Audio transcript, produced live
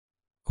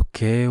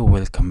Okay,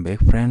 welcome back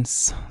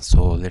friends.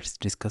 So let's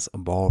discuss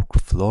about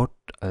float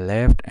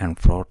left and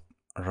float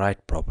right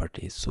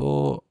properties.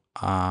 So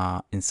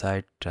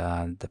inside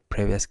the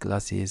previous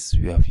classes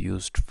we have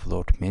used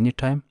float many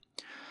times,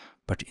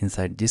 but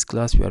inside this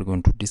class we are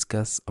going to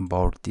discuss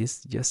about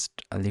this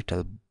just a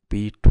little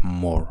bit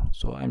more.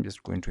 So I'm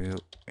just going to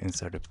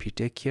insert a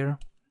ptech here.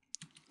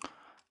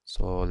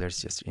 So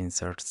let's just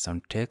insert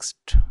some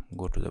text.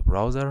 Go to the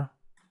browser,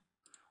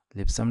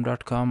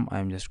 lipsum.com.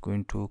 I'm just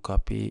going to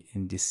copy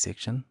in this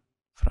section.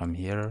 From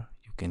here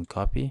you can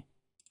copy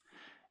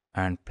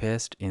and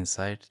paste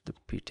inside the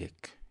ptech.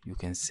 You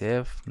can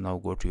save. Now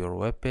go to your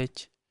web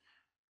page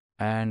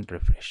and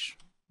refresh.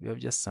 We have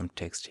just some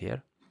text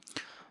here.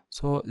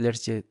 So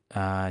let's check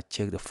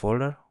the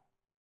folder.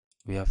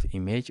 We have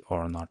image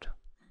or not,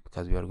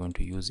 because we are going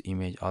to use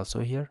image also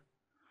here.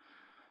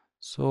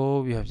 So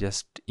we have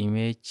just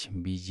image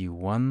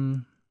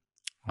bg1.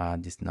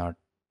 This is not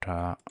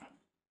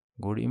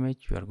good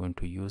image. We are going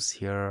to use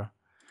here.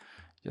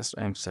 Just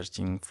I'm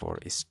searching for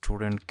a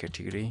student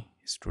category,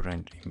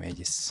 student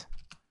images,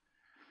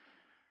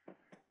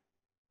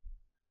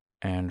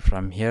 and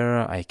from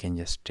here I can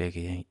just take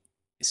a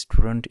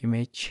student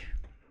image.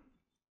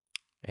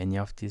 Any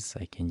of these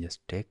I can just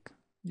take,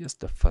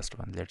 just the first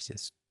one. Let's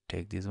just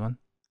take this one,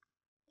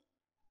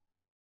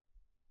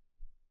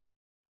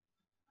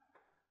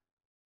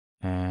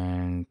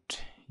 and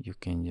you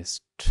can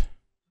just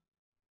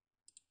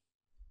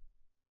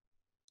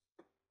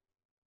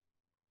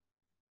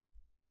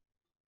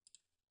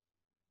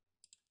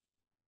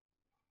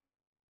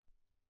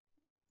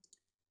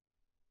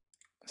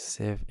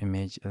save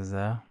image as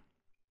a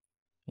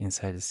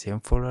inside the same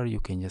folder. You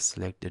can just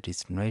select the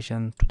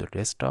destination to the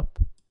desktop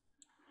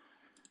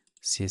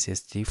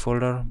CSS3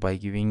 folder by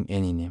giving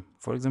any name.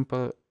 For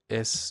example,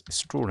 as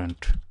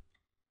student,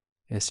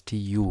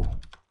 stu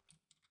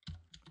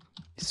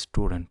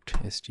student,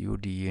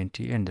 student,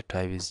 and the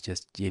type is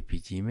just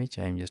jpg image.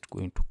 I'm just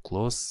going to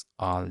close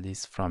all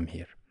this from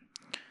here.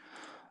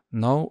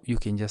 Now you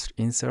can just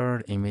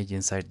insert image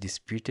inside this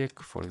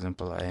ptech. For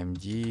example,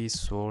 img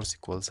source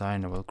equal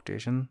sign double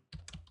quotation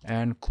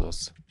and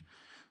close.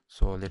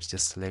 So let's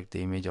just select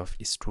the image of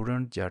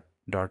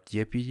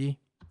student.jpg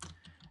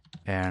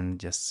and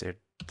just set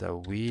the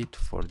width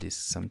for this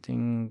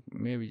something,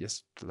 maybe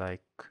just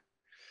like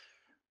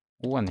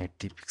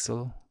 180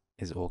 pixel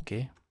is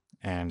okay,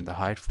 and the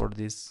height for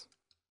this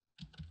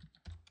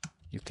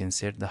you can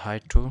set the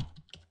height to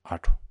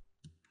auto.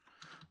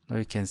 Now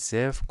you can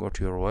save, go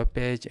to your web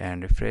page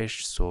and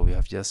refresh. So we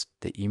have just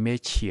the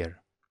image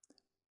here,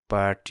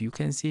 but you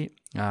can see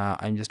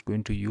I'm just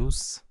going to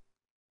use,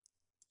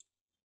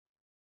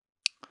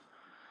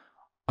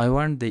 I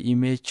want the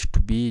image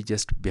to be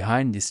just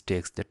behind this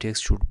text. The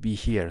text should be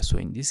here. So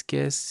in this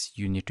case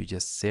you need to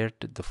just set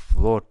the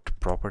float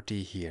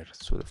property here.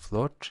 So the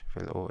float,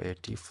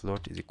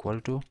 float is equal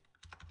to,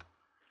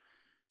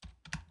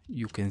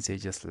 you can say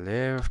just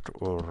left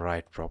or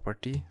right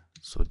property.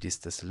 So this is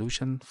the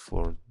solution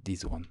for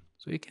this one.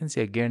 So you can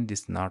see again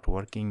this not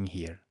working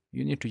here.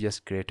 You need to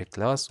just create a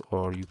class,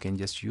 or you can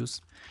just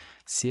use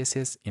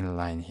css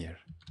inline here,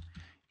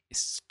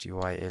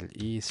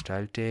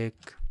 style tag.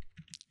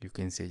 You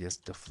can say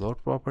just the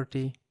float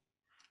property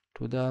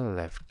to the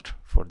left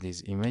for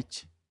this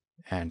image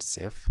and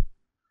save.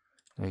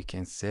 Now you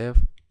can save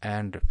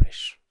and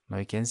refresh. Now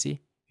you can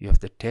see you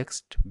have the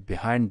text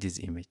behind this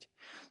image.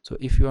 So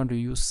if you want to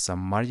use some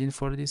margin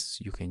for this,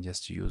 you can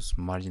just use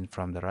margin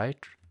from the right,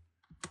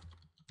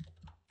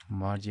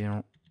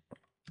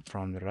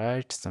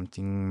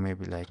 something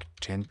maybe like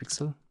 10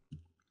 pixel.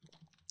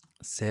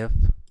 Save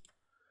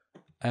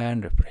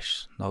and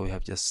refresh. Now we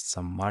have just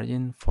some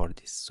margin for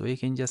this. So you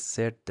can just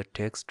set the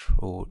text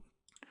to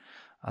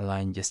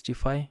align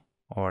justify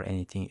or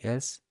anything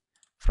else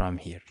from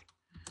here.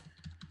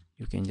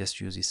 You can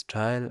just use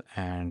style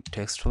and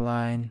text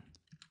align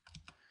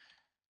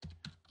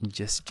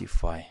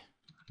justify.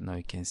 Now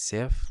you can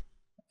save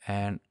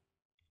and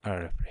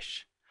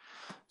refresh.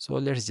 So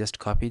let's just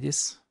copy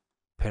this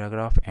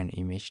paragraph and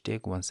image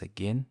tag once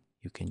again.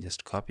 You can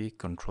just copy,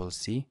 Control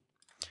C.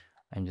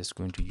 I'm just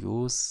going to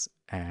use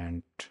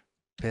and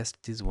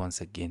paste this once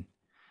again.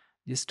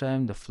 This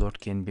time the float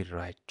can be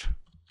right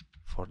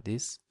for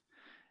this,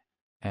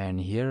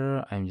 and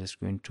here I'm just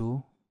going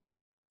to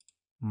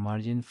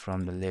margin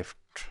from the left.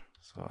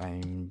 So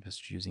I'm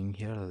just using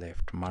here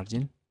left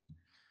margin.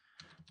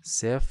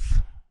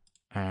 Save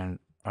and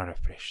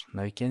refresh.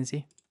 Now you can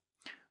see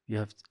we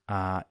have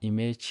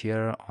image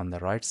here on the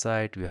right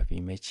side, we have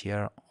image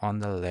here on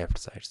the left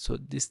side. So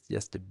this is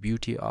just the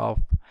beauty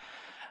of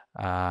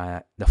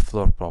the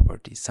float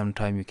property.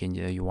 Sometimes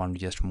you want to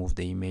just move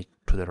the image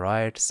to the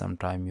right,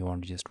 sometimes you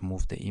want to just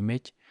move the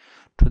image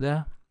to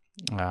the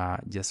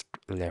just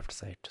left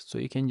side. So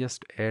you can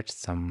just add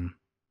some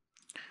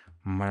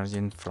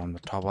margin from the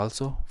top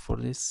also. For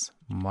this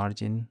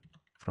margin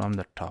from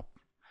the top,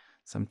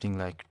 something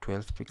like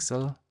 12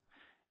 pixel,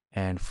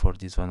 and for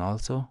this one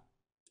also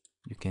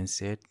you can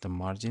set the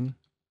margin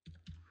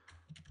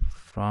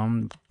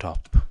from the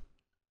top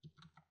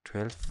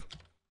 12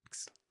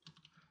 pixel.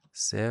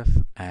 save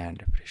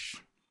and refresh.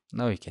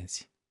 Now you can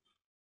see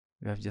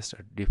we have just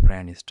a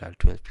different style,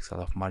 12 pixel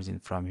of margin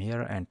from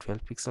here and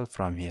 12 pixel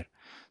from here.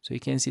 So you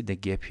can see the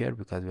gap here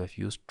because we have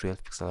used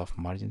 12 pixel of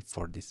margin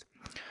for this.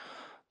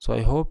 So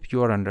I hope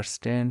you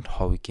understand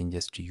how we can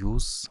just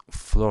use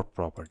float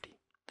property.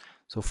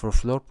 So for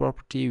float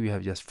property, we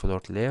have just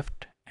float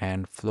left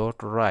and float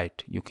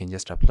right. You can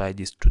just apply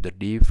this to the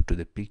div, to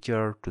the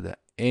picture, to the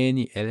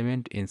any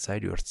element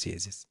inside your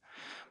CSS.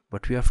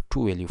 But we have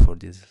two value for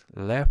this,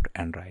 left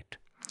and right.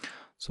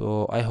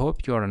 So I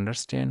hope you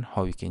understand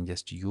how you can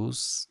just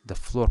use the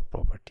float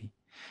property.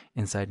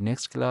 Inside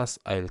next class,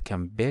 I will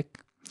come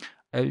back.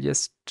 I will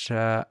just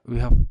we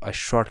have a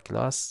short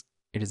class.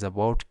 It is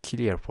about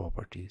clear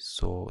property.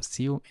 So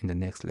see you in the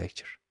next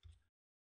lecture.